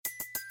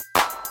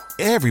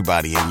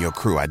Everybody in your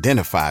crew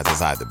identifies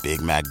as either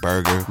Big Mac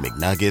Burger,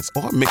 McNuggets,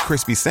 or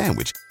McCrispy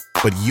Sandwich.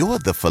 But you're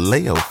the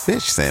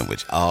Filet-O-Fish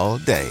Sandwich all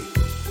day.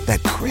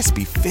 That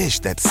crispy fish,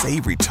 that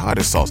savory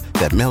tartar sauce,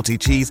 that melty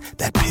cheese,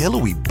 that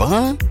pillowy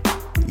bun.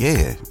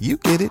 Yeah, you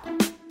get it.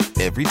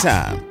 Every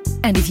time.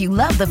 And if you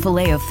love the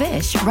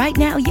Filet-O-Fish, right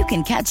now you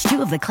can catch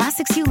two of the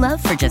classics you love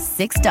for just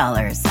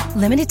 $6.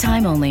 Limited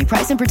time only.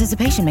 Price and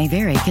participation may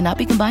vary. Cannot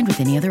be combined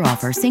with any other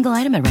offer. Single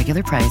item at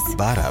regular price.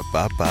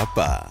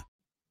 Ba-da-ba-ba-ba.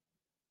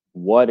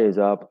 What is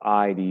up,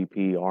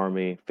 IDP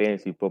Army,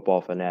 fantasy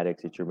football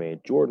fanatics? It's your man,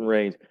 Jordan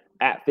Reigns,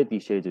 at 50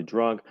 Shades of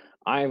Drunk.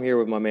 I am here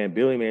with my man,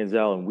 Billy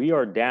Manziel, and we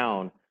are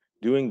down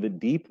doing the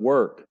deep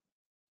work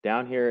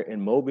down here in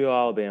Mobile,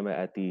 Alabama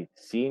at the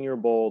Senior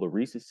Bowl, the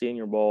Reese's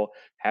Senior Bowl.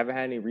 Haven't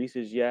had any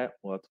Reese's yet.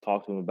 We'll have to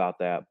talk to him about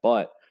that.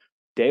 But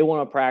day one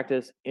of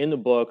practice in the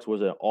books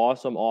was an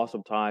awesome,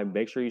 awesome time.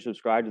 Make sure you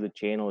subscribe to the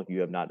channel if you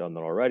have not done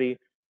that already.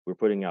 We're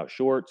putting out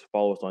shorts,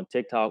 follow us on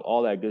TikTok,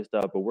 all that good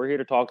stuff. But we're here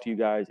to talk to you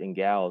guys and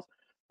gals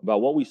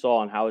about what we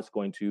saw and how it's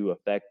going to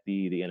affect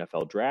the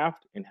NFL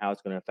draft and how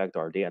it's going to affect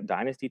our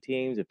dynasty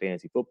teams and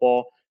fantasy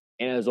football.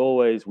 And as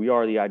always, we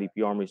are the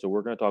IDP Army, so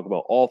we're going to talk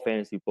about all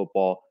fantasy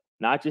football,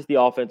 not just the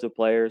offensive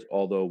players,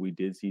 although we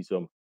did see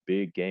some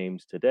big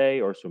games today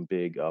or some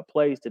big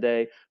plays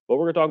today. But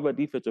we're going to talk about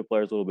defensive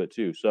players a little bit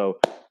too. So,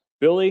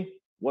 Billy,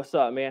 what's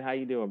up, man? How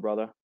you doing,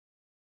 brother?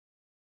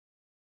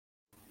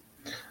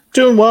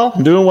 Doing well.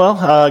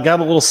 Got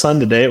a little sun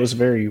today. It was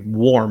very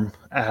warm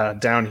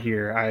down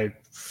here. I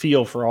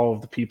feel for all of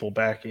the people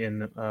back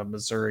in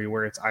Missouri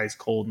where it's ice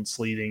cold and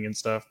sleeting and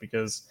stuff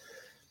because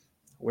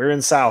we're in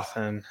the South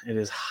and it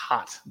is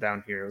hot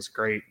down here. It was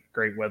great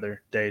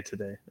weather day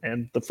today.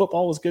 And the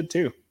football was good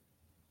too.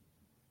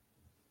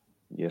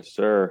 Yes,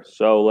 sir.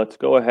 So let's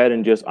go ahead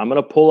and I'm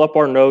going to pull up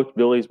our notes.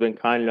 Billy's been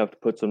kind enough to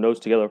put some notes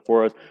together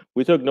for us.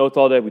 We took notes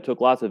all day. We took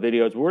lots of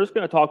videos. We're just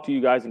going to talk to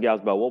you guys and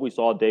gals about what we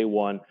saw day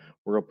one.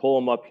 We're going to pull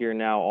them up here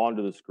now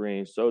onto the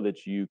screen so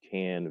that you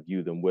can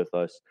view them with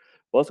us.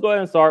 But let's go ahead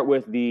and start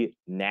with the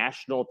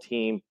national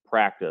team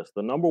practice.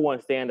 The number one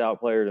standout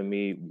player to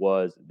me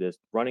was this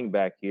running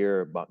back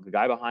here, the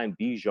guy behind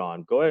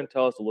Bijan. Go ahead and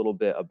tell us a little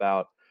bit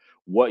about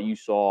what you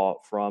saw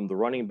from the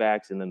running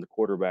backs and then the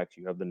quarterbacks.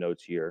 You have the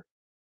notes here.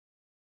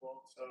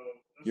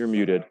 You're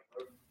muted.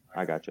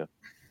 I got you.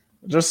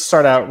 Just to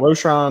start out,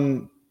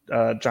 Roschon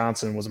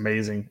Johnson was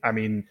amazing. I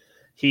mean,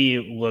 he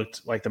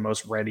looked like the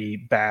most ready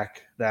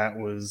back that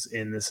was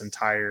in this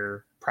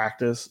entire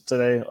practice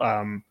today.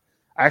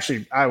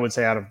 Actually, I would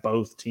say out of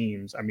both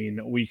teams. I mean,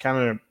 I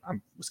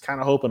was kind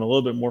of hoping a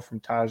little bit more from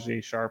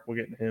Tajay Sharp. We'll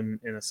get to him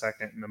in a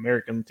second, an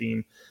American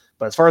team.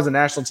 But as far as the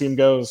national team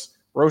goes,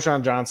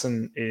 Roschon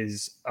Johnson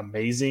is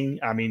amazing.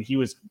 I mean, he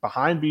was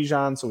behind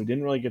Bijan, so we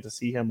didn't really get to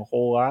see him a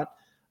whole lot.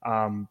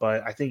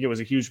 But I think it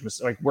was a huge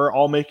mistake. Like, we're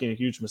all making a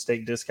huge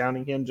mistake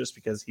discounting him just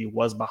because he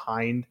was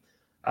behind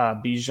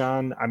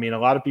Bijan. I mean, a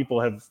lot of people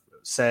have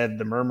said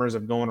the murmurs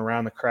of going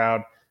around the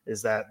crowd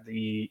is that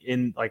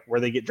where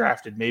they get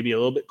drafted maybe a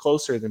little bit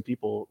closer than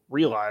people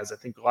realize. I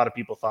think a lot of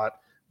people thought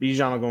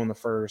Bijan will go in the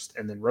first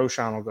and then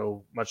Roschon will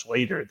go much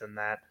later than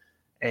that.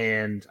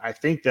 And I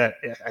think that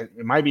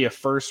it might be a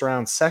first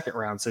round, second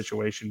round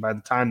situation by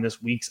the time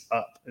this week's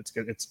up.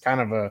 It's kind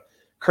of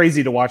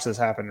crazy to watch this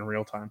happen in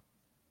real time.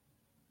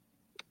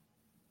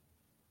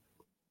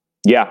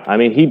 Yeah, I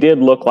mean, he did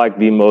look like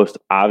the most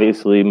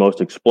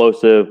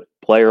explosive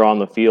player on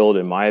the field,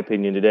 in my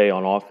opinion, today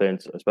on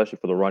offense, especially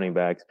for the running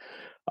backs.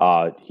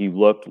 He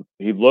looked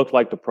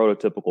like the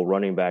prototypical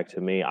running back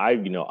to me. I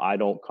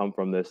don't come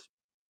from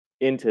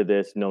into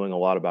this knowing a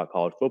lot about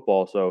college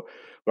football,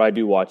 but I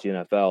do watch the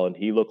NFL, and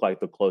he looked like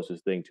the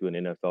closest thing to an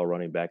NFL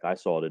running back I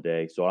saw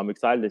today. So I'm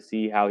excited to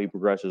see how he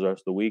progresses the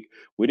rest of the week.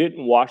 We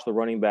didn't watch the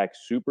running back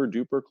super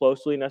duper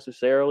closely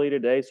necessarily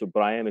today,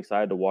 but I am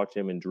excited to watch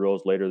him in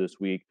drills later this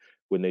week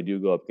when they do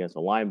go up against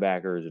the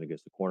linebackers and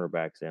against the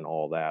cornerbacks and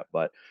all that.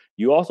 But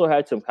you also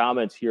had some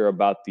comments here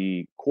about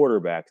the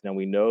quarterbacks. Now,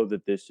 we know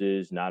that this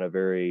is not a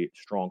very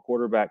strong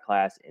quarterback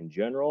class in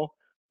general.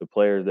 The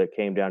players that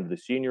came down to the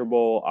Senior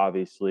Bowl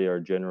obviously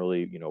are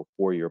generally,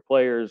 4-year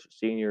players,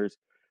 seniors.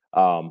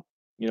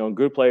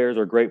 Good players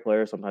or great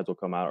players sometimes will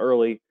come out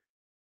early.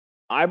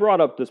 I brought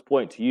up this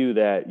point to you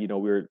that,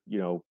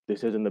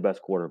 this isn't the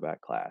best quarterback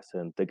class,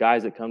 and the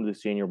guys that come to the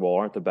Senior Bowl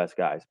aren't the best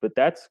guys. But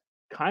that's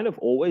kind of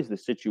always the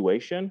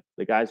situation.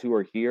 The guys who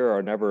are here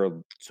are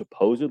never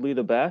supposedly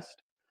the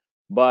best.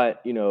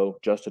 But,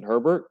 Justin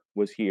Herbert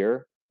was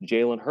here.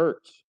 Jalen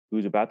Hurts,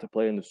 who's about to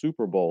play in the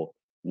Super Bowl,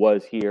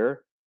 was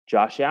here.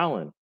 Josh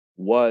Allen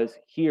was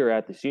here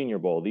at the Senior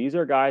Bowl. These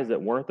are guys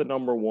that weren't the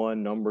number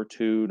 1, number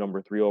 2,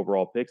 number 3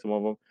 overall picks. Some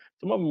of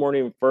them weren't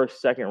even first,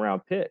 second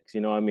round picks.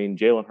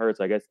 Jalen Hurts,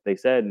 I guess they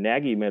said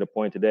Nagy made a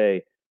point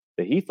today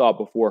that he thought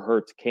before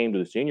Hurts came to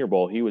the Senior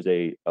Bowl, he was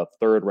a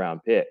third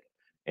round pick,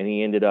 and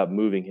he ended up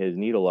moving his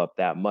needle up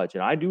that much.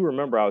 And I do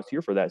remember I was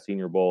here for that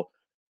Senior Bowl.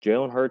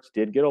 Jalen Hurts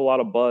did get a lot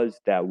of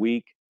buzz that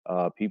week.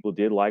 People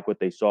did like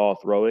what they saw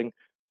throwing.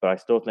 But I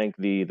still think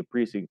the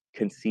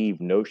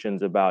preconceived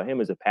notions about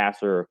him as a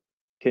passer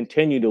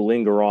continue to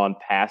linger on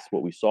past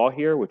what we saw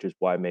here, which is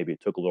why maybe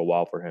it took a little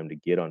while for him to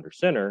get under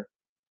center.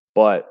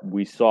 But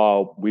we've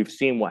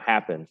seen what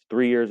happens.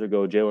 3 years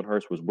ago, Jalen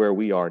Hurts was where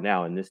we are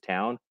now in this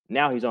town.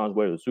 Now he's on his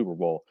way to the Super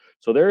Bowl.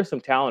 So there is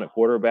some talent at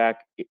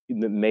quarterback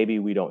that maybe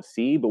we don't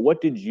see. But what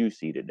did you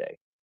see today?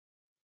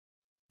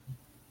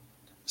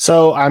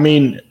 So, I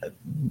mean,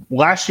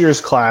 last year's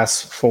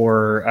class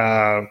for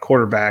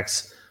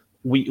quarterbacks,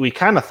 we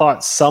kind of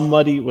thought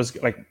somebody was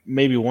like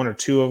maybe one or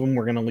two of them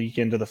were going to leak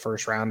into the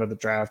first round of the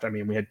draft. I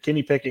mean, we had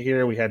Kenny Pickett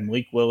here. We had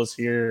Malik Willis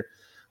here.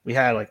 We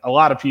had like a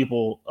lot of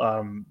people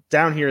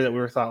down here that we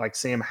were thought like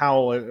Sam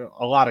Howell,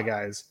 a lot of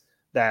guys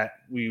that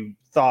we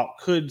thought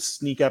could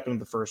sneak up into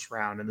the first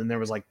round. And then there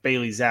was like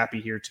Bailey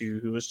Zappi here too,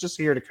 who was just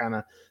here to kind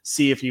of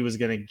see if he was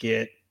going to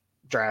get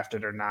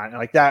drafted or not.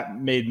 Like that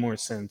made more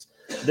sense.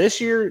 This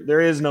year,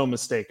 there is no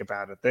mistake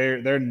about it.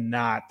 They're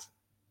not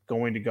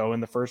going to go in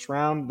the first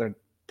round. They're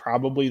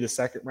probably the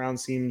second round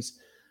seems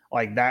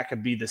like that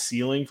could be the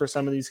ceiling for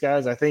some of these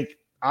guys. I think,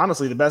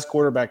 honestly, the best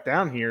quarterback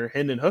down here,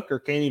 Hendon Hooker,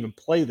 can't even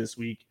play this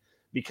week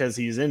because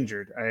he's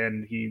injured.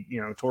 And he,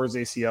 tore his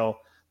ACL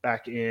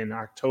back in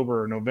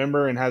October or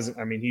November and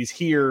he's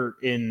here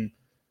in,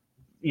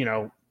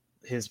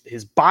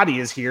 his body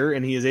is here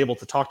and he is able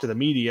to talk to the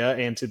media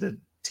and to the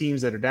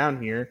teams that are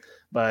down here,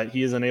 but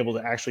he is unable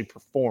to actually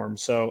perform.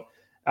 So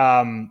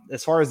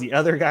as far as the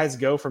other guys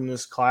go from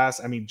this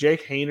class, I mean,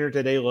 Jake Haener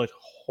today looked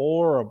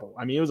horrible.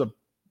 I mean, it was a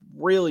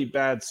really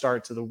bad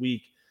start to the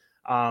week.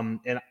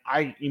 And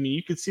I mean,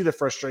 you could see the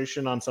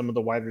frustration on some of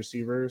the wide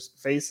receivers'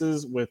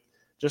 faces with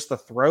just the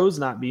throws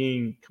not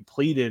being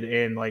completed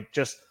and like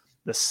just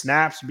the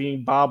snaps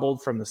being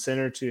bobbled from the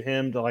center to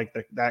him to like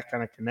that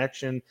kind of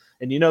connection.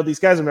 And, these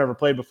guys have never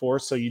played before,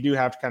 so you do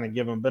have to kind of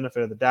give them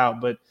benefit of the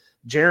doubt. But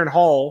Jaron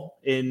Hall,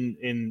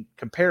 in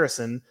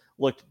comparison,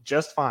 looked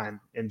just fine.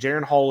 And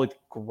Jaron Hall looked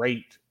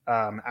great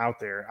out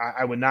there.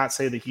 I would not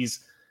say that he's,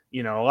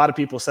 a lot of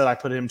people said I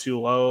put him too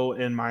low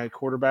in my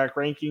quarterback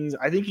rankings.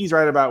 I think he's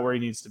right about where he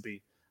needs to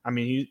be. I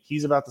mean,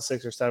 he's about the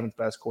 6th or 7th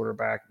best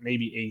quarterback,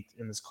 maybe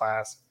 8th in this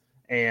class.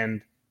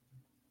 And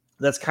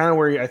that's kind of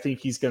where I think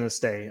he's going to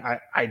stay.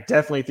 I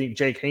definitely think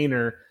Jake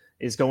Haener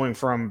is going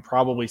from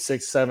probably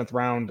 6th, 7th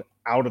round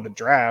out of the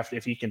draft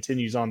if he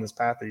continues on this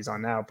path that he's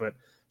on now. But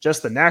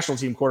just the national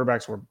team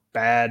quarterbacks were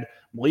bad.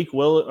 Malik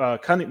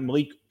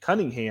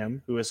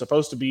Cunningham, who is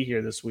supposed to be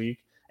here this week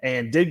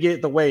and did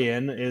get the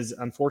weigh-in, is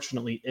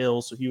unfortunately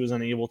ill, so he was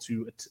unable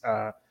to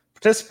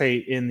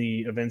participate in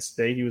the events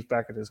today. He was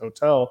back at his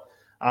hotel.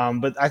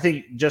 But I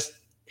think just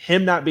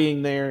him not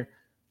being there,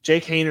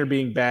 Jake Haener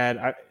being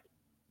bad,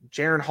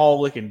 Jaron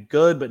Hall looking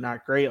good but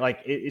not great.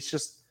 Like it's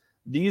just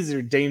these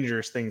are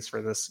dangerous things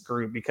for this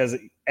group because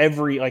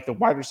the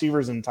wide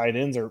receivers and tight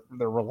ends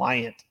they're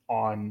reliant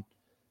on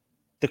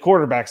the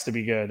quarterbacks to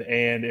be good.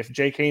 And if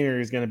Jake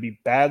Haener is going to be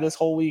bad this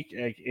whole week,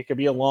 it could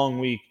be a long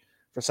week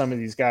for some of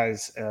these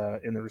guys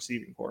in the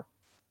receiving corps.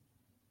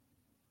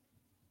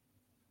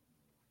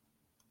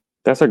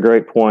 That's a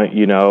great point.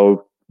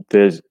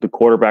 The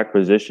quarterback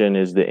position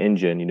is the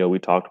engine. We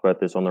talked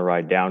about this on the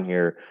ride down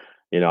here.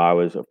 I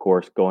was, of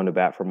course, going to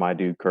bat for my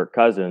dude, Kirk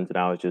Cousins, and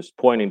I was just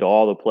pointing to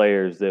all the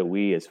players that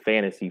we as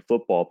fantasy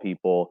football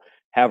people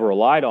have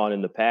relied on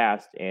in the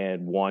past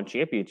and won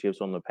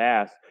championships on the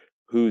past,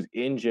 whose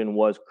engine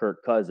was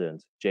Kirk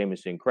Cousins,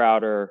 Jamison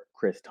Crowder,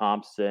 Chris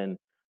Thompson,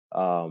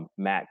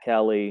 Matt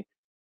Kelly.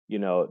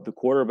 The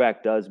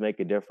quarterback does make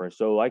a difference.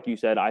 So like you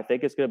said, I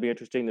think it's going to be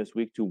interesting this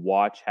week to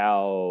watch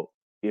how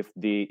if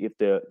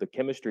the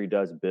chemistry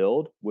does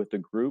build with the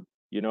group,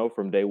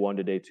 from day 1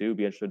 to day 2.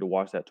 Be interested to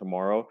watch that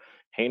tomorrow.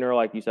 Haener,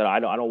 like you said, I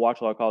don't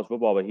watch a lot of college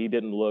football, but he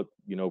didn't look,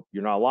 you're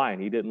not lying.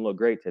 He didn't look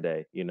great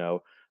today. There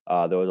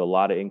was a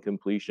lot of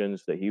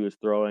incompletions that he was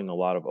throwing, a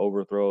lot of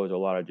overthrows, a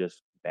lot of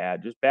just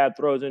bad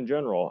throws in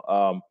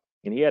general.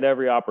 And he had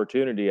every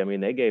opportunity. I mean,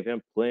 they gave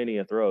him plenty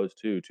of throws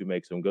too to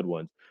make some good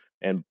ones.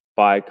 And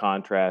by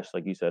contrast,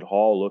 like you said,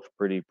 Hall looked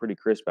pretty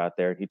crisp out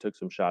there. He took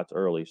some shots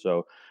early.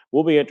 So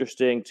will be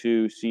interesting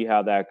to see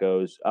how that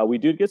goes. We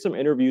did get some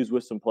interviews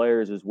with some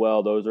players as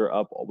well. Those are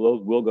up.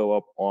 Those will go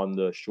up on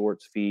the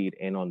Shorts feed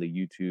and on the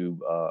YouTube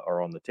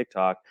or on the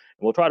TikTok.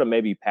 And we'll try to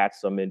maybe patch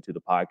some into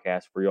the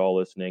podcast for y'all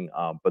listening.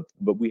 But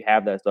we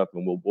have that stuff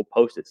and we'll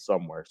post it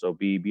somewhere. So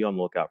be on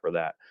the lookout for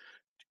that.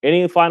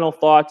 Any final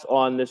thoughts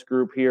on this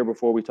group here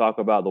before we talk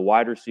about the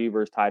wide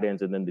receivers, tight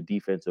ends, and then the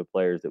defensive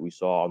players that we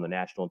saw on the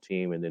national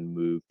team and then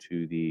move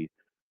to the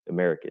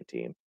American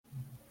team?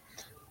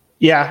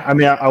 Yeah, I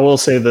mean, I will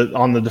say that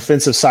on the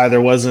defensive side,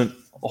 there wasn't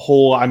a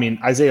whole – I mean,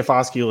 Isaiah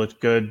Foskey looked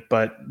good,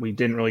 but we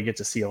didn't really get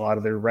to see a lot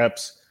of their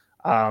reps.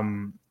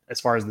 As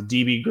far as the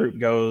DB group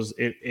goes,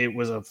 it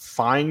was a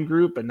fine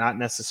group, but not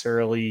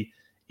necessarily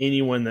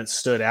anyone that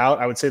stood out.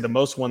 I would say the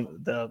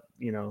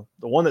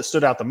one that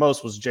stood out the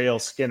most was J.L.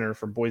 Skinner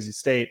from Boise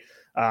State,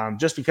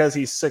 just because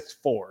he's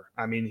 6'4".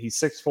 I mean, he's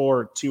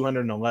 6'4",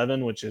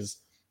 211, which is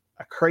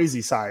a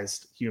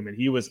crazy-sized human.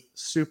 He was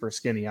super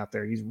skinny out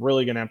there. He's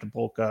really going to have to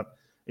bulk up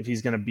if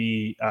he's going to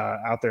be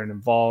out there and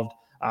involved.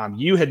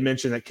 You had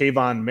mentioned that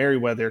Kayvon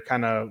Merriweather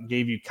kind of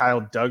gave you Kyle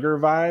Duggar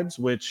vibes,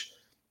 which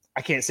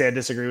I can't say I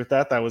disagree with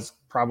that. That was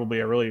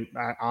probably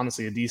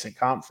honestly a decent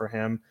comp for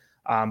him.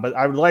 But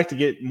I would like to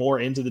get more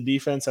into the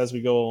defense as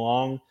we go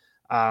along.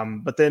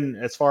 But then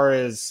as far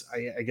as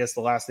I guess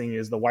the last thing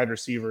is the wide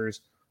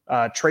receivers,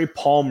 Trey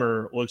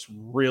Palmer looks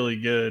really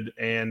good.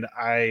 And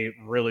I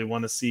really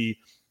want to see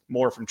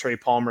more from Trey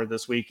Palmer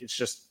this week. It's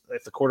just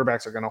if the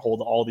quarterbacks are going to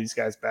hold all these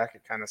guys back,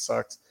 it kind of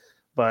sucks.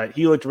 But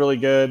he looked really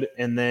good.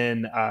 And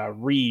then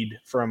Reed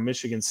from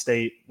Michigan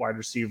State, wide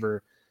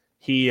receiver,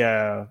 he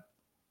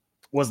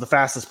was the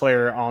fastest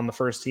player on the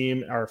first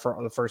team or for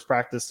the first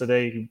practice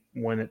today. He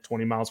went at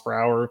 20 miles per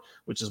hour,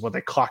 which is what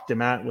they clocked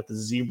him at with the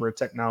zebra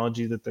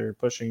technology that they're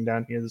pushing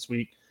down here this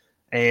week.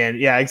 And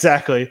yeah,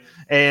 exactly.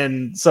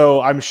 And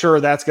so I'm sure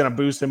that's going to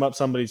boost him up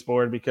somebody's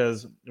board,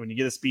 because when you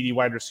get a speedy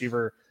wide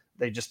receiver,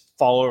 they just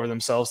fall over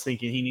themselves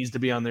thinking he needs to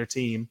be on their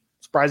team.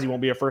 Surprised he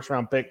won't be a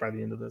first-round pick by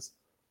the end of this.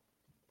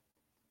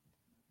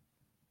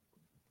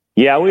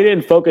 Yeah, we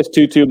didn't focus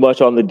too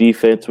much on the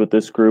defense with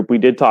this group. We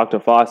did talk to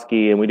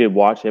Foskey, and we did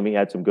watch him. He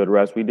had some good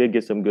reps. We did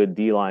get some good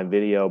D-line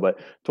video, but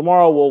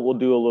tomorrow we'll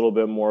do a little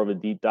bit more of a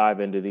deep dive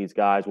into these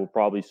guys. We'll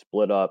probably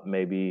split up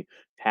maybe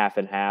half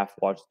and half,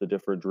 watch the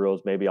different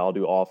drills. Maybe I'll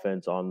do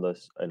offense on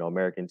this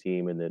American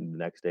team, and then the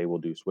next day we'll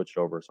do switched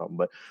over or something.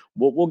 But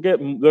we're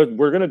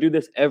going to do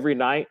this every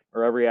night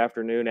or every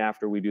afternoon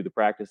after we do the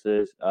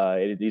practices.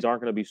 These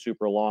aren't going to be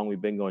super long.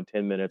 We've been going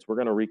 10 minutes. We're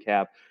going to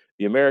recap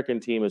the American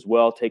team as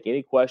well. Take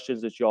any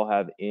questions that y'all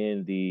have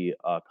in the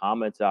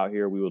comments out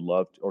here. We would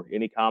love to, or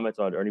any comments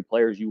on or any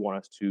players you want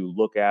us to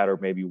look at or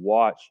maybe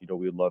watch. We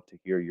would love to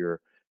hear your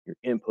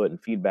input and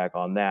feedback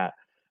on that.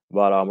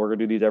 But we're going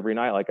to do these every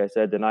night. Like I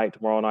said, tonight,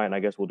 tomorrow night, and I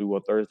guess we'll do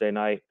one Thursday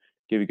night.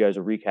 Give you guys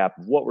a recap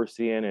of what we're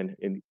seeing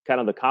and kind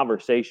of the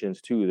conversations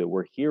too that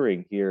we're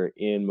hearing here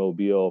in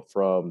Mobile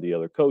from the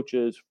other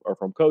coaches or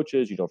from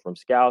coaches, from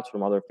scouts,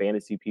 from other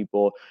fantasy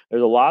people.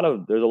 There's a lot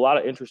of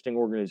interesting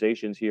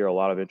organizations here, a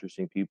lot of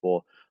interesting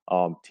people,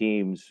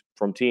 teams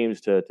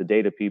to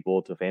data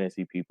people to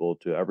fantasy people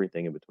to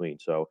everything in between.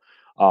 So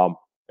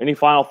any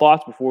final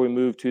thoughts before we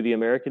move to the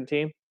American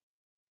team?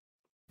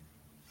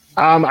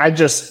 I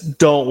just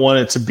don't want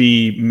it to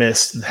be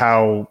missed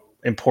how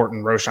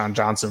important Roschon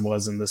Johnson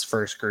was in this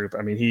first group.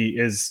 I mean, he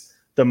is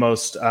the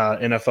most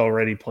NFL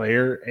ready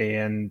player.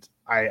 And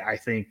I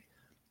think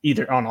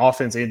either on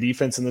offense and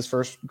defense in this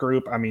first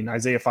group, I mean,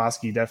 Isaiah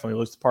Foskey definitely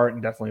looks the part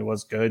and definitely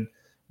was good.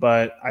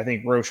 But I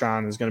think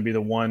Roschon is going to be the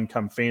one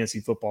come fantasy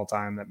football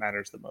time that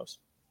matters the most.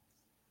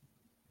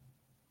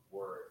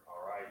 Word.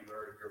 All right. You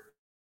heard it here.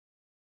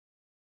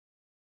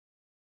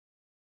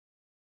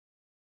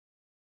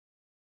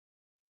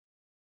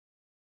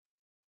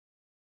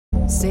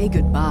 Say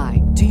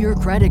goodbye to your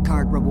credit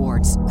card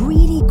rewards.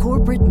 Greedy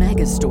corporate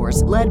mega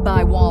stores, led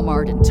by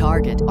Walmart and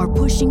Target, are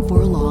pushing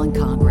for a law in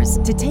Congress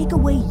to take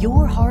away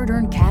your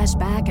hard-earned cash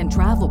back and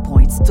travel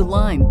points to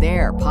line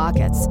their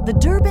pockets. The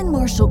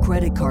Durbin-Marshall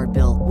credit card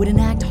bill would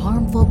enact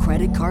harmful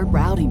credit card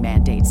routing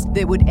mandates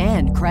that would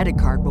end credit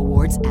card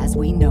rewards as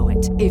we know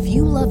it. If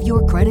you love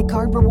your credit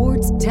card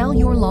rewards, tell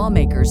your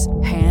lawmakers,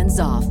 hands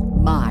off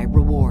my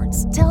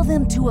rewards. Tell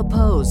them to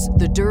oppose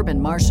the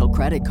Durbin-Marshall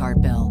credit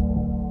card bill.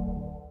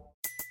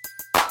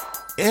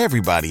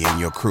 Everybody in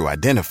your crew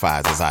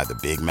identifies as either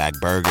Big Mac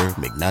Burger,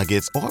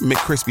 McNuggets, or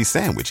McCrispy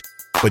Sandwich.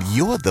 But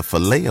you're the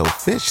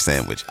Filet-O-Fish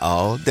Sandwich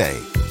all day.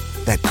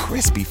 That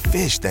crispy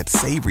fish, that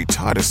savory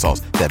tartar sauce,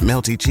 that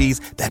melty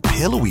cheese, that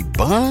pillowy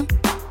bun.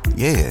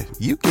 Yeah,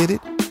 you get it.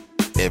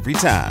 Every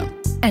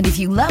time. And if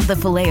you love the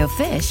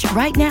Filet-O-Fish,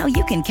 right now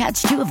you can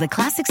catch two of the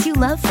classics you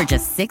love for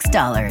just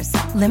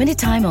 $6. Limited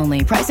time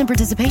only. Price and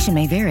participation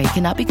may vary.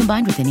 Cannot be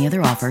combined with any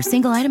other offer.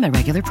 Single item at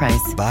regular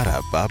price.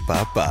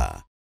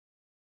 Ba-da-ba-ba-ba.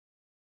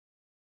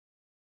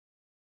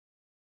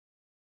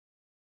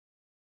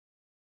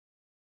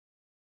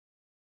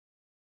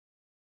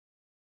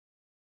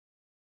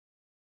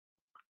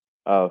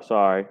 Oh,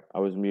 sorry. I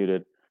was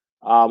muted.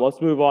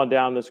 Let's move on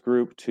down this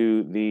group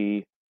to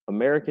the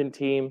American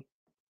team.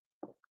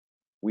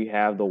 We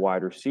have the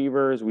wide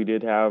receivers. We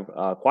did have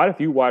quite a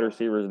few wide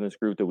receivers in this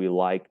group that we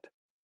liked.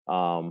 They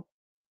kind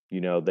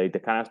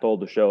of stole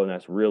the show, and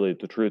that's really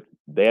the truth.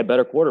 They had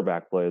better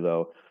quarterback play,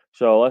 though.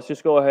 So let's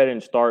just go ahead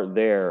and start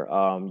there.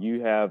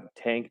 You have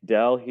Tank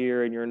Dell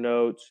here in your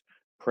notes.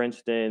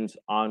 Princeton's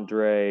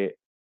Andre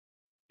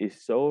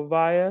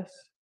Isovias.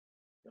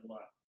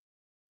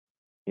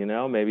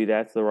 Maybe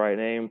that's the right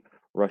name.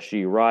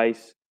 Rashee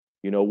Rice.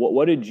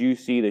 What did you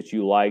see that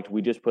you liked?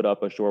 We just put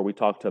up a short. We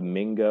talked to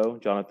Mingo,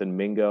 Jonathan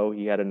Mingo.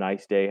 He had a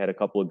nice day, had a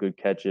couple of good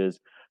catches,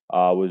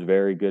 was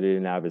very good in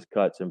and out of his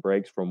cuts and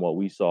breaks from what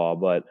we saw.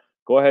 But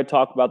go ahead,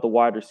 talk about the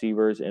wide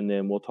receivers, and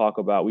then we'll talk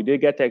about – we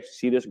did get to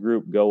see this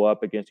group go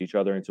up against each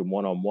other in some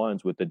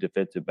one-on-ones with the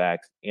defensive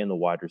backs and the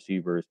wide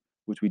receivers,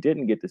 which we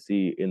didn't get to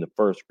see in the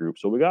first group.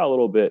 So we got a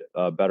little bit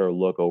better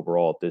look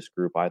overall at this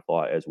group, I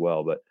thought, as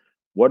well. But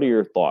what are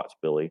your thoughts,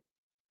 Billy?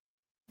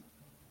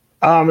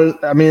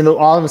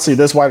 Obviously,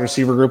 this wide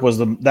receiver group was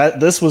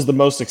the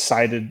most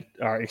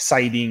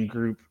exciting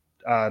group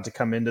to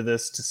come into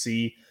this to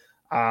see.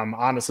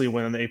 Honestly,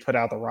 when they put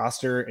out the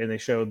roster and they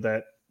showed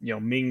that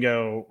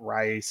Mingo,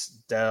 Rice,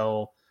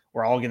 Dell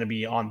were all going to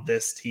be on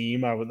this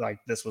team.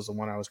 This was the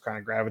one I was kind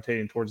of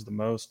gravitating towards the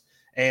most.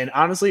 And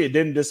honestly, it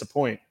didn't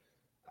disappoint.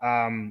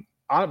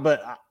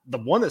 But the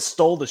one that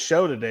stole the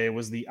show today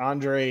was the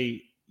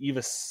Andre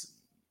Ivis,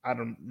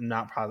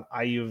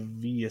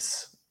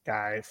 Iovius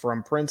guy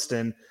from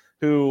Princeton,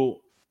 who,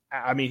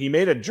 I mean, he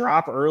made a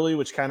drop early,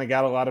 which kind of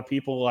got a lot of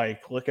people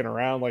like looking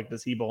around, like,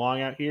 does he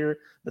belong out here?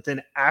 But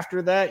then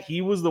after that,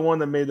 he was the one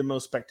that made the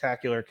most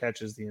spectacular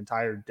catches the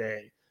entire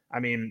day. I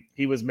mean,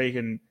 he was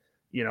making,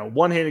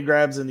 one-handed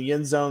grabs in the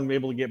end zone,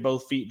 able to get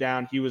both feet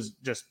down. He was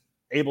just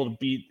able to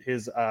beat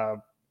his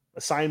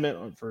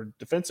assignment for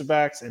defensive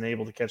backs and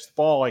able to catch the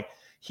ball. Like,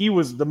 he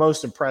was the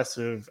most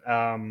impressive,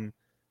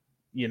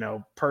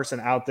 person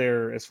out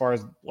there as far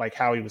as like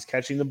how he was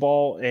catching the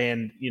ball.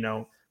 And,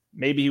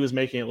 maybe he was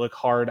making it look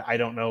hard. I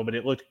don't know, but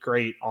it looked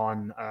great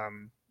on,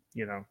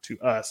 to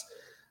us.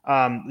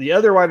 The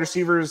other wide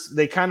receivers,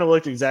 they kind of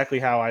looked exactly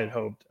how I had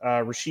hoped.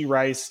 Rashee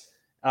Rice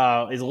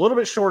is a little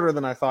bit shorter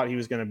than I thought he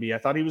was going to be. I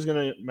thought he was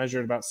going to measure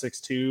at about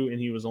 6'2", and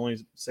he was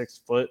only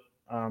 6 foot,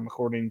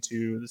 according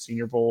to the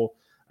Senior Bowl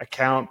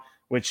account,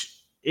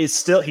 which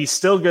is he's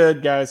still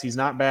good, guys. He's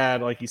not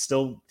bad. Like, he's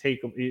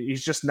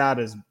just not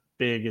as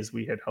big as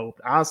we had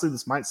hoped. Honestly,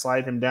 this might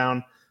slide him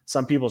down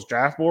some people's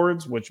draft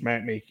boards, which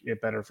might make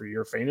it better for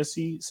your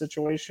fantasy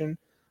situation.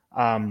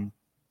 And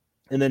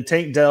then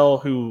Tank Dell,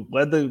 who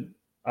led the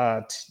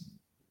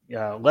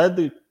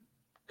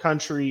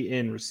country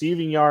in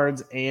receiving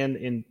yards and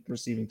in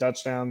receiving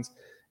touchdowns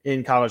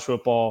in college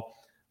football,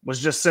 was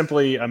just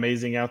simply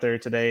amazing out there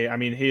today. I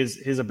mean,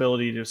 his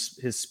ability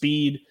his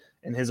speed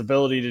and his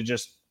ability to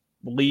just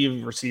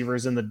leave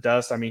receivers in the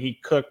dust. I mean, he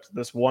cooked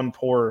this one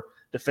poor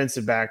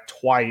defensive back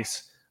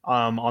twice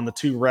on the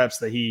 2 reps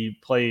that he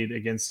played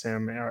against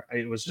him.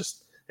 It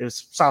was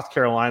South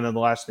Carolina, the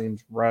last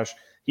name's Rush.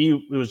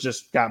 He was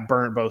just got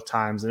burnt both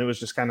times, and it was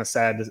just kind of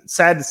sad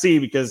to see,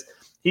 because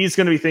he's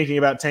going to be thinking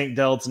about Tank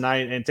Dell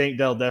tonight, and Tank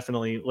Dell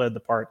definitely led the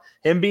part.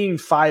 Him being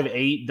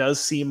 5'8" does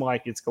seem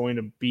like it's going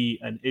to be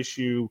an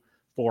issue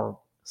for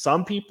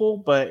some people,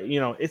 but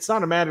it's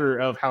not a matter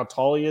of how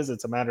tall he is.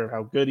 It's a matter of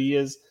how good he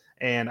is.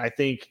 And I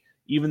think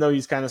even though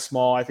he's kind of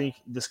small, I think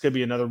this could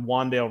be another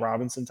Wan'Dale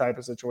Robinson type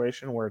of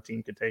situation where a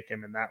team could take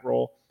him in that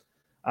role.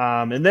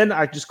 And then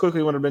I just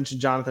quickly want to mention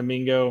Jonathan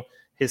Mingo.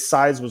 His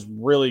size was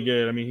really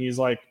good. I mean,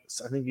 I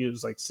think he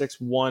was like 6'1",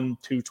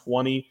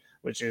 220,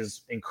 which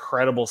is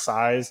incredible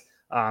size.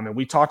 And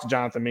we talked to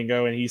Jonathan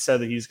Mingo, and he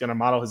said that he's going to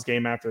model his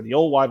game after the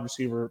old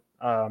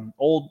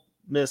Old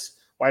Miss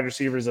wide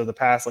receivers of the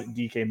past, like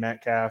DK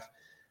Metcalf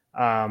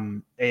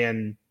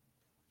and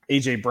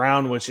AJ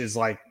Brown, which is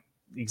like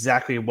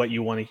exactly what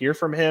you want to hear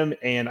from him.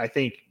 And I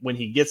think when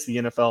he gets the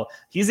NFL,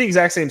 he's the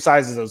exact same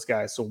size as those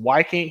guys. So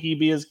why can't he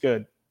be as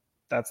good?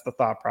 That's the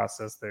thought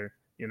process there,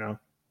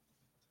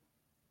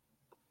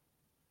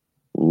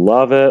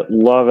 Love it,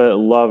 love it,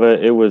 love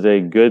it. It was a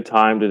good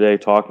time today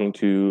talking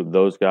to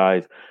those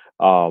guys.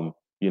 A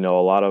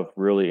lot of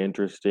really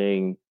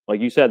interesting,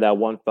 like you said, that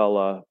one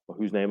fella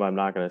whose name I'm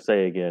not going to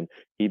say again,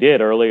 he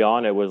did early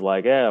on. It was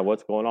like, yeah,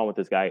 what's going on with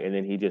this guy? And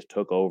then he just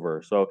took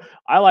over. So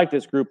I like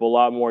this group a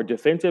lot more.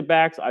 Defensive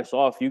backs, I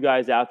saw a few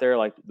guys out there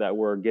like that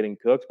were getting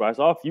cooked, but I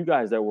saw a few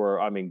guys that were,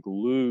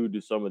 glued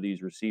to some of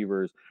these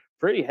receivers.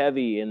 Pretty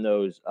heavy in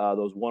those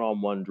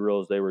one-on-one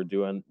drills they were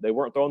doing. They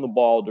weren't throwing the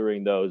ball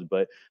during those,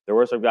 but there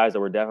were some guys that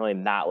were definitely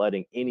not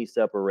letting any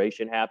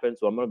separation happen.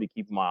 So I'm going to be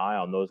keeping my eye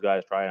on those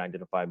guys, try and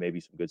identify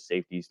maybe some good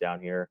safeties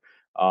down here.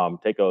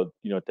 Take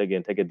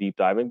a deep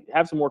dive and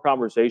have some more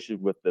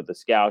conversations with the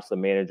scouts, the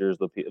managers,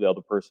 the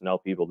other personnel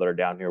people that are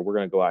down here. We're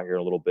going to go out here in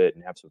a little bit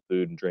and have some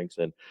food and drinks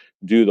and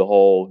do the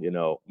whole,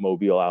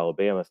 Mobile,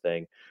 Alabama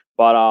thing.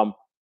 But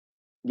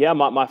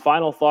my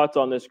final thoughts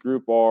on this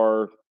group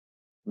are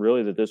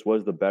really that this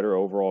was the better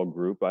overall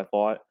group. I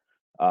thought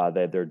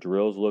that their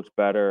drills looked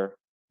better.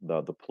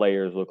 The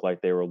players looked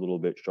like they were a little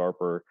bit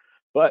sharper,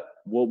 but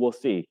we'll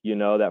see.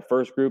 That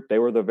first group, they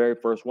were the very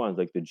first ones,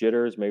 like the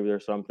jitters. Maybe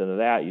there's something to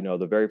that.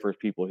 The very first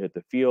people hit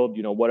the field.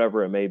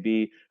 Whatever it may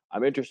be.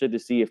 I'm interested to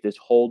see if this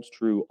holds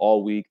true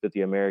all week, that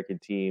the American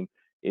team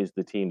is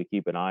the team to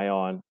keep an eye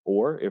on,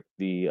 or if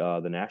the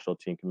national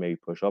team can maybe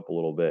push up a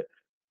little bit.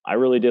 I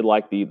really did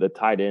like the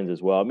tight ends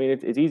as well. I mean,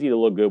 it's easy to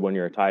look good when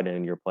you're a tight end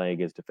and you're playing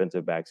against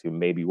defensive backs who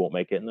maybe won't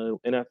make it in the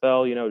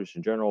NFL, just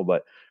in general.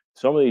 But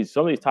some of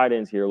these tight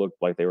ends here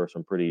looked like they were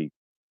some pretty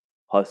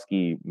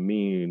husky,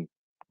 mean,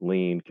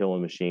 lean,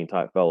 killing machine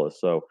type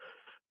fellas. So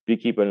be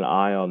keeping an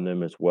eye on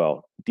them as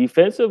well.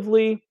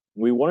 Defensively,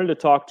 we wanted to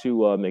talk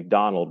to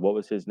McDonald. What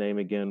was his name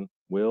again?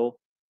 Will?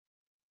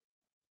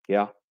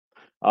 Yeah.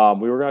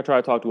 We were going to try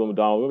to talk to Will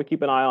McDonald. We're going to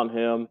keep an eye on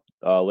him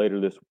later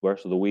this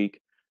rest of the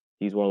week.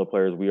 He's one of the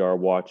players we are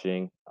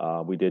watching.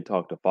 We did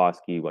talk to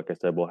Foskey. Like I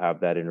said, we'll have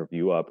that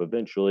interview up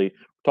eventually.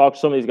 Talk to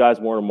some of these guys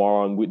more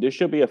tomorrow. And this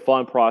should be a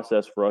fun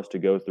process for us to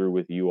go through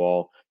with you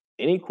all.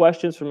 Any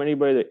questions from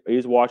anybody that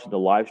is watching the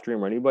live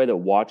stream or anybody that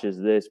watches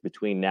this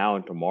between now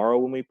and tomorrow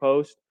when we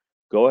post,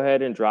 go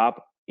ahead and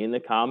drop in the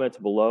comments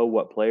below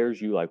what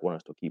players you want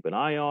us to keep an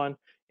eye on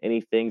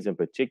Any things in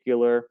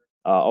particular?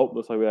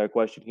 Looks like we got a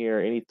question here.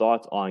 Any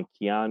thoughts on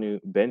Keanu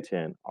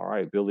Benton? All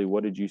right, Billy,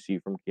 what did you see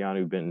from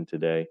Keanu Benton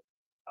today?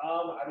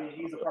 I mean,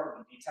 he's a part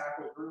of the D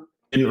tackle group.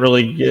 Didn't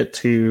really get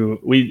to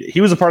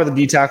he was a part of the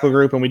D tackle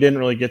group, and we didn't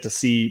really get to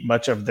see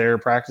much of their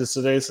practice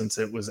today since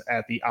it was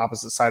at the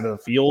opposite side of the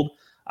field.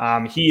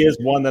 He is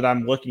one that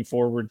I'm looking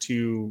forward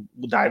to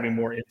diving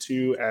more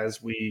into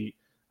as we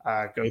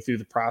go through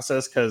the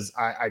process because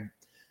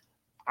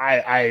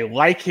I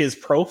like his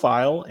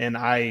profile, and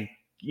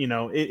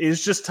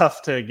it's just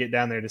tough to get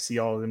down there to see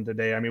all of them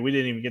today. I mean, we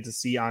didn't even get to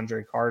see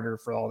Andre Carter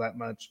for all that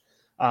much.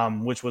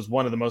 Which was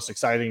one of the most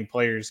exciting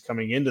players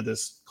coming into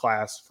this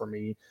class for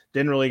me.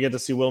 Didn't really get to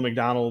see Will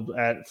McDonald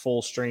at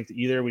full strength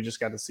either. We just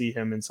got to see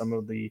him in some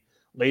of the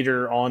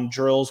later on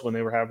drills when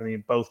they were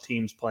having both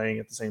teams playing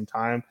at the same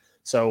time.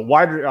 So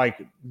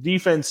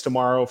defense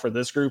tomorrow for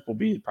this group will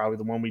be probably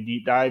the one we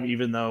deep dive,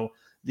 even though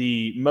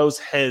the most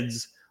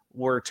heads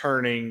were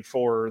turning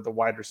for the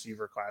wide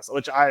receiver class,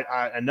 which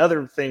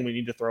another thing we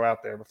need to throw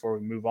out there before we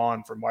move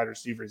on from wide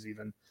receivers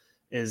even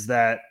is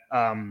that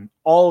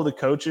all of the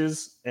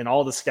coaches and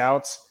all the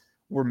scouts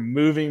were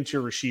moving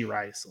to Rashee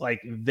Rice.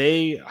 Like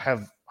they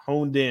have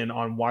honed in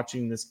on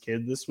watching this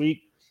kid this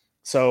week.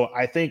 So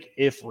I think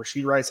if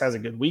Rashee Rice has a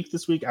good week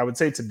this week, I would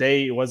say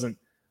today it wasn't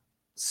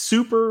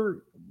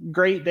super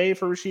great day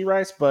for Rashee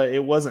Rice, but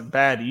it wasn't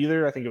bad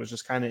either. I think it was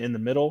just kind of in the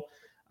middle.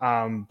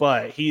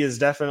 But he has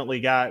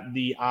definitely got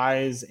the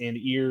eyes and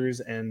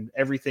ears and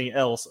everything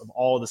else of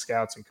all of the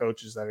scouts and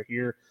coaches that are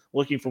here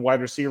looking for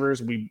wide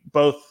receivers. We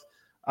both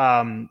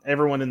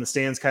everyone in the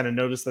stands kind of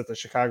noticed that the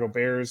Chicago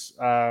Bears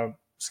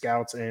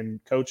scouts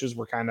and coaches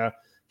were kind of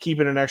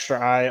keeping an extra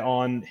eye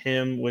on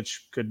him,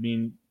 which could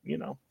mean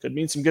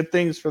some good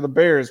things for the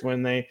Bears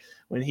when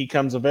he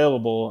comes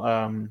available,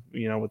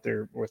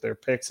 with their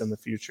picks in the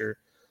future.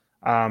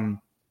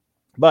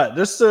 But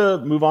just to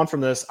move on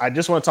from this, I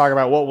just want to talk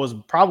about what was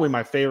probably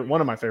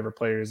one of my favorite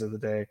players of the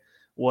day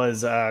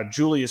was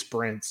Julius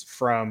Brents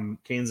from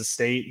Kansas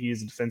State.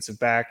 He's a defensive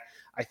back.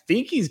 I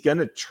think he's going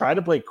to try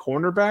to play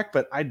cornerback,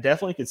 but I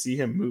definitely could see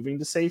him moving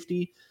to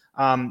safety.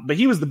 But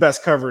he was the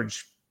best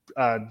coverage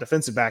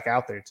defensive back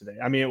out there today.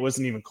 I mean, it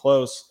wasn't even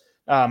close.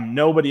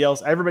 Everybody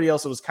else,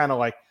 it was kind of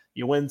like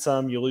you win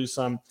some, you lose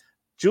some.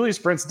 Julius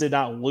Brents did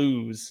not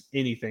lose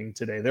anything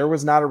today. There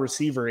was not a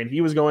receiver, and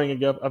he was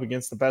going up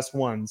against the best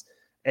ones,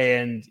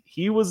 and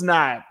he was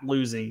not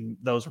losing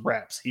those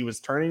reps. He was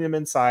turning them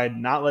inside,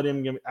 not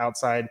letting him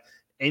outside.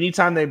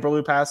 Anytime they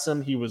blew past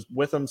him, he was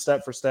with them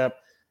step for step.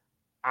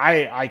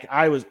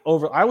 I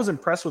was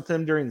impressed with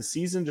him during the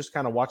season, just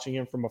kind of watching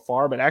him from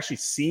afar, but actually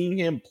seeing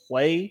him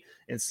play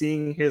and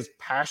seeing his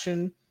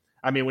passion.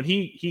 I mean, when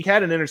he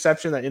had an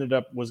interception that ended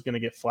up was going to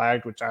get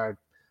flagged, which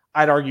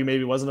I'd argue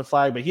maybe wasn't a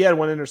flag, but he had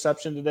one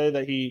interception today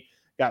that he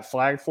got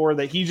flagged for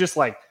that he just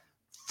like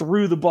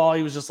threw the ball.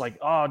 He was just like,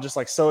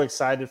 so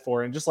excited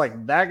for it. And just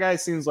like that guy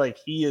seems like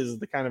he is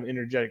the kind of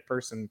energetic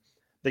person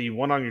that you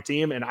want on your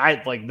team. And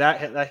I like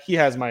that he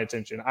has my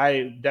attention.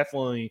 I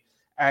definitely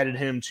added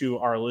him to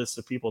our list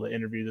of people to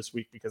interview this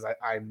week because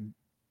I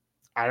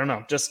don't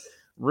know, just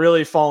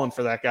really falling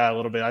for that guy a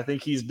little bit. I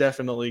think he's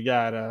definitely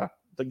got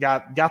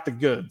the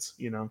goods,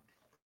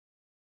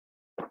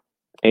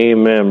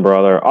 Amen,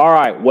 brother. All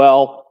right.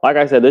 Well, like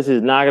I said, this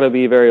is not going to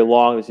be very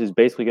long. This is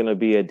basically going to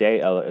be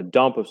a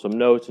dump of some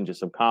notes and just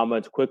some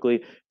comments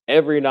quickly.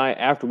 Every night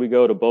after we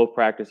go to both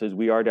practices,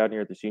 we are down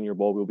here at the Senior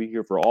Bowl. We'll be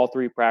here for all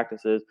three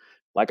practices.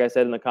 Like I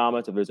said in the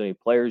comments, if there's any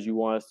players you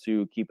want us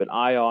to keep an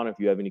eye on, if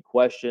you have any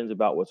questions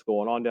about what's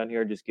going on down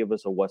here, just give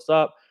us a what's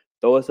up.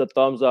 Throw us a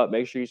thumbs up.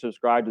 Make sure you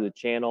subscribe to the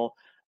channel.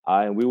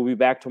 And we will be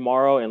back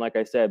tomorrow. And like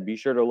I said, be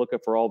sure to look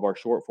for all of our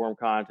short form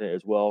content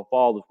as well.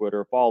 Follow the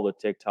Twitter, follow the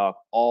TikTok,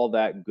 all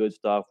that good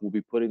stuff. We'll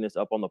be putting this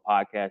up on the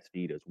podcast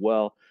feed as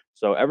well.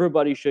 So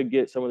everybody should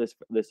get some of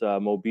this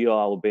Mobile,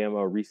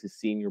 Alabama Reese's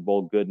Senior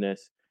Bowl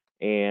goodness.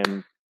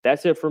 And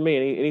that's it for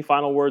me. Any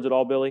final words at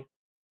all, Billy?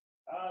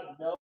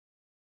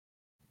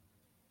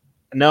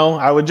 No,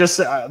 I would just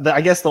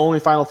I guess the only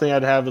final thing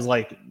I'd have is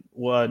like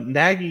what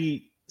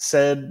Nagy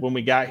said when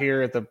we got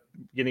here at the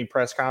beginning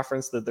press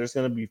conference that there's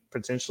going to be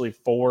potentially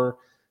 4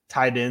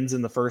 tight ends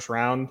in the first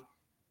round.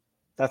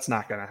 That's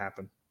not going to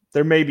happen.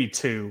 There may be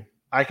 2.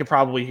 I could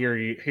probably hear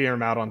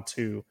him out on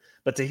 2,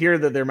 but to hear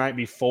that there might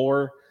be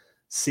 4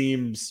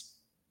 seems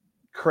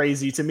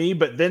crazy to me.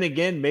 But then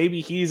again,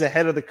 maybe he's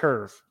ahead of the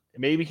curve.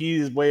 Maybe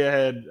he's way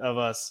ahead of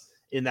us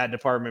in that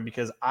department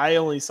because I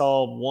only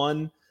saw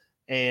 1,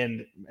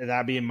 and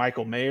that being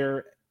Michael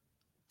Mayer.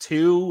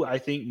 2, I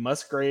think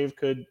Musgrave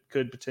could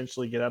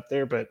potentially get up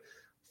there, but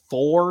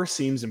 4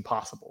 seems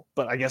impossible.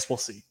 But I guess we'll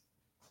see.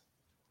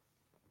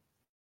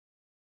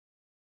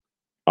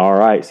 All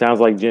right.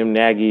 Sounds like Jim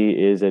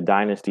Nagy is a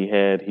dynasty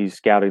head. He's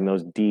scouting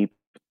those deep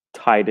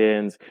tight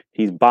ends.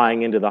 He's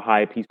buying into the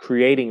hype. He's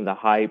creating the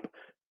hype.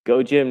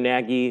 Go Jim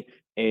Nagy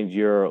and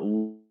your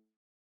little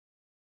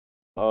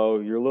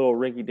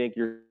rinky-dink,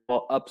 your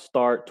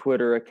upstart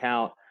Twitter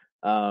account.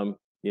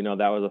 You know,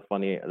 that was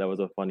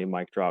a funny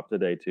mic drop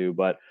today too.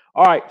 But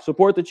all right,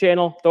 support the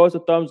channel. Throw us a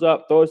thumbs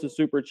up. Throw us a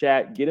super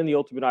chat. Get in the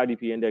Ultimate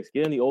IDP Index.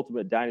 Get in the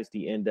Ultimate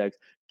Dynasty Index.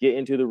 Get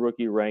into the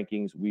rookie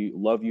rankings. We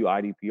love you,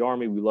 IDP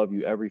Army. We love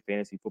you, every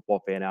fantasy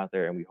football fan out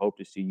there, and we hope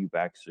to see you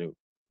back soon.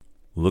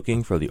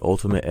 Looking for the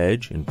ultimate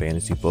edge in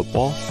fantasy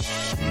football?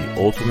 The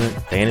Ultimate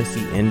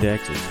Fantasy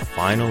Index is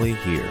finally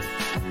here.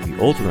 The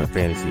Ultimate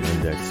Fantasy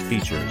Index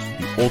features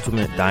the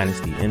Ultimate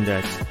Dynasty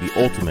Index, the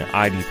Ultimate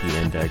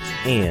IDP Index,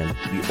 and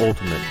the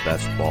Ultimate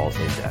Best Ball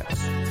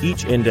Index.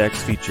 Each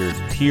index features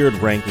tiered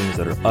rankings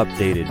that are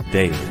updated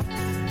daily,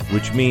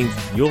 which means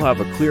you'll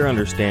have a clear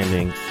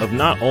understanding of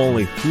not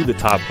only who the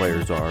top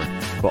players are,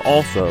 but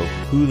also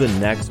who the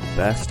next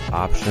best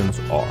options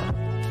are.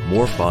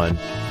 More fun,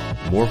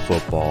 more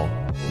football,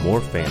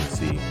 more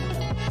fantasy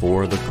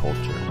for the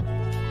culture.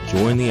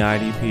 Join the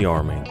IDP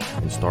Army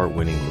and start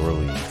winning your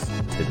leagues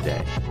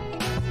today.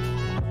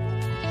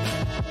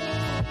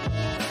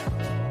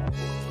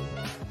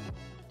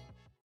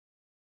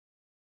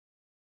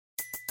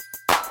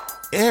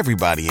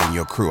 Everybody in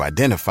your crew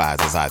identifies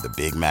as either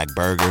Big Mac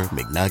Burger,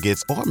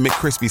 McNuggets, or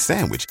McCrispy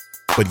Sandwich.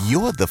 But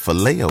you're the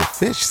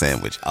Filet-O-Fish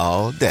Sandwich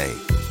all day.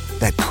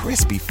 That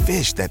crispy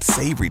fish, that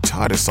savory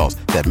tartar sauce,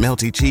 that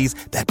melty cheese,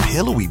 that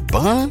pillowy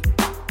bun.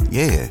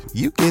 Yeah,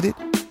 you get it.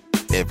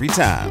 Every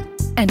time.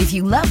 And if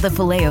you love the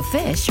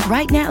Filet-O-Fish,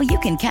 right now you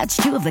can catch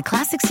two of the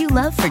classics you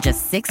love for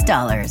just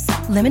 $6.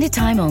 Limited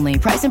time only.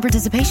 Price and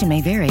participation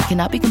may vary.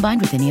 Cannot be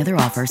combined with any other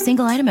offer.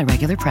 Single item at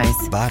regular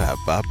price.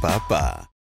 Ba-da-ba-ba-ba.